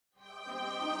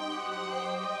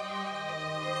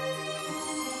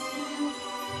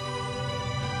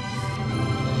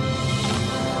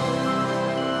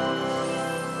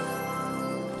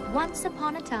Once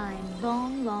upon a time,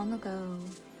 long, long ago.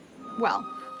 Well,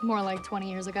 more like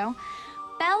 20 years ago.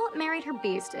 Belle married her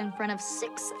beast in front of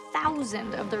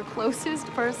 6,000 of their closest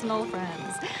personal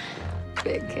friends.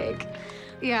 Big cake.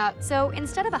 Yeah, so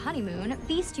instead of a honeymoon,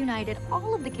 Beast united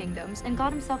all of the kingdoms and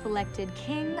got himself elected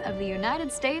King of the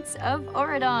United States of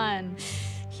Auradon.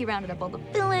 He rounded up all the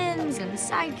villains and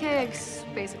sidekicks,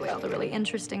 basically all the really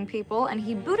interesting people, and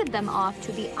he booted them off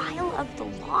to the Isle of the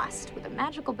Lost with a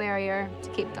magical barrier to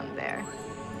keep them there.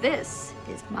 This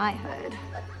is my hood.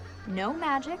 No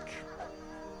magic,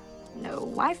 no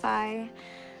Wi-Fi,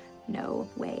 no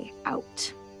way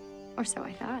out. Or so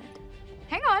I thought.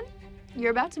 Hang on,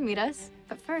 you're about to meet us,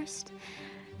 but first,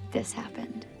 this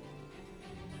happened.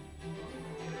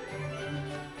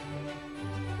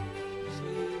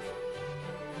 Sleeve,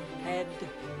 head.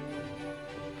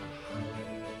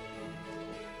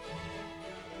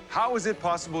 How is it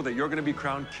possible that you're gonna be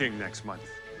crowned king next month?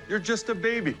 You're just a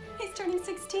baby. He's turning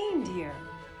 16, dear.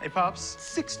 Hey, Pops.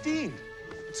 16.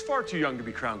 It's far too young to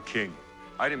be crowned king.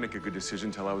 I didn't make a good decision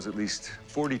until I was at least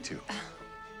 42.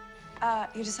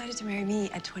 You decided to marry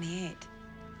me at 28.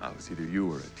 That was either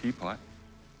you or a teapot.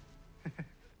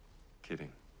 Kidding.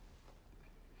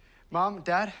 Mom,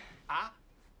 Dad?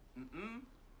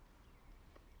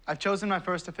 I've chosen my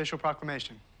first official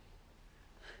proclamation.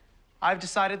 I've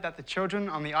decided that the children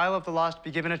on the Isle of the Lost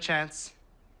be given a chance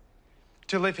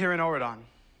to live here in Auradon.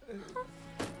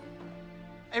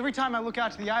 Every time I look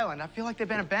out to the island, I feel like they've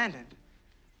been abandoned.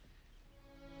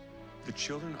 The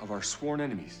children of our sworn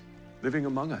enemies living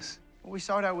among us. Well, we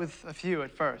started out with a few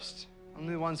at first,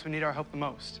 only the ones who need our help the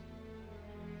most.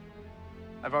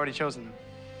 I've already chosen them.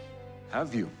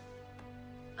 Have you?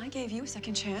 I gave you a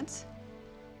second chance.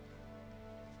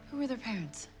 Who were their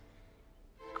parents?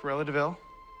 Cruella de Vil,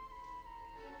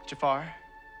 Jafar,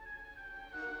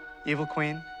 Evil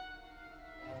Queen,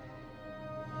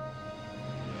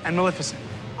 and Maleficent.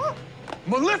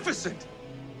 Maleficent!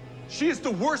 She is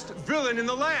the worst villain in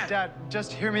the land! Dad,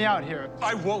 just hear me out here.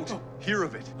 I won't hear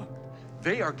of it.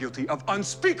 They are guilty of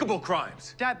unspeakable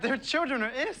crimes. Dad, their children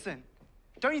are innocent.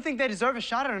 Don't you think they deserve a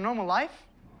shot at a normal life?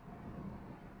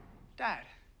 Dad.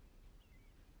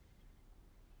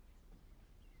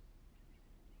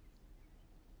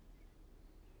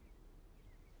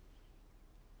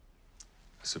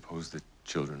 I suppose the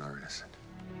children are innocent.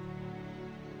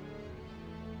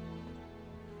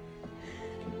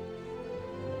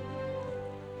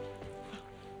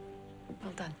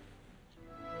 Well done.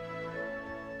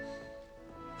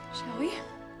 Shall we?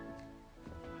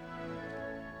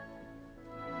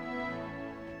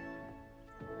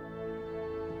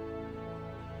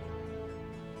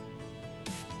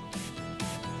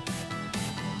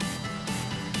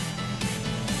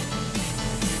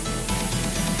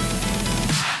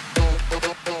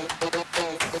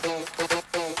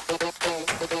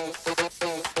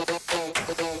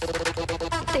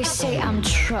 They say I'm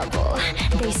trouble,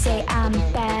 they say I'm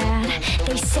bad,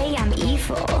 they say I'm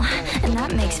evil, and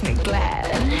that makes me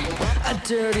glad. A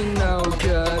dirty no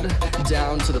good,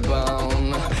 down to the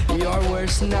bone. Your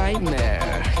worst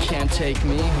nightmare can't take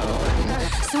me home.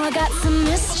 So I got some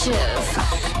mischief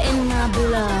in my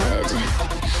blood.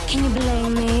 Can you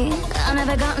blame me? I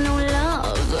never got no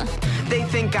love. They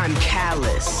think I'm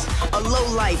callous, a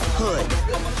low-life hood.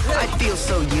 I feel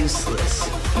so useless.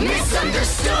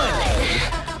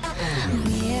 Misunderstood!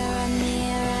 Mirror,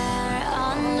 mirror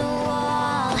on the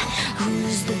wall,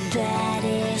 who's the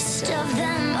baddest of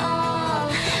them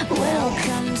all?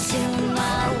 Welcome to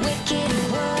my wicked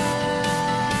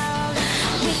world,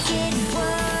 wicked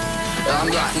world. I'm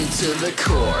rotten to the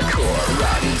core,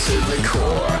 rotten to the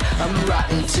core. I'm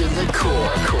rotten to the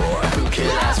core. Who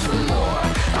could ask for more?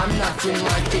 I'm nothing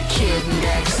like the kid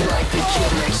next, like the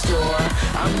kid next door.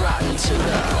 I'm rotten to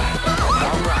the core.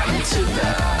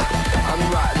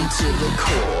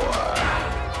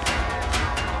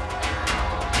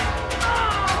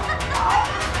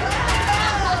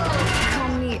 Call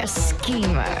me a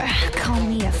schemer, call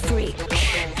me a freak.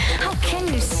 How can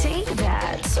you say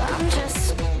that? I'm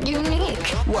just unique.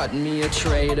 What, me a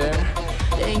traitor?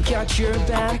 Ain't got your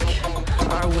back?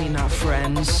 Are we not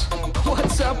friends?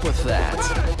 What's up with that?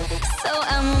 So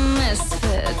I'm a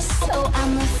misfit, so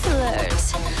I'm a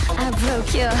flirt. I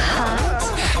broke your heart,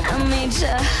 I made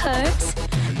you hurt.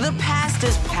 The past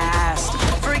is past.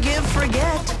 Forgive,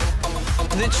 forget.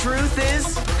 The truth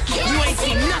is, you ain't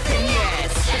seen nothing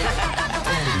yet.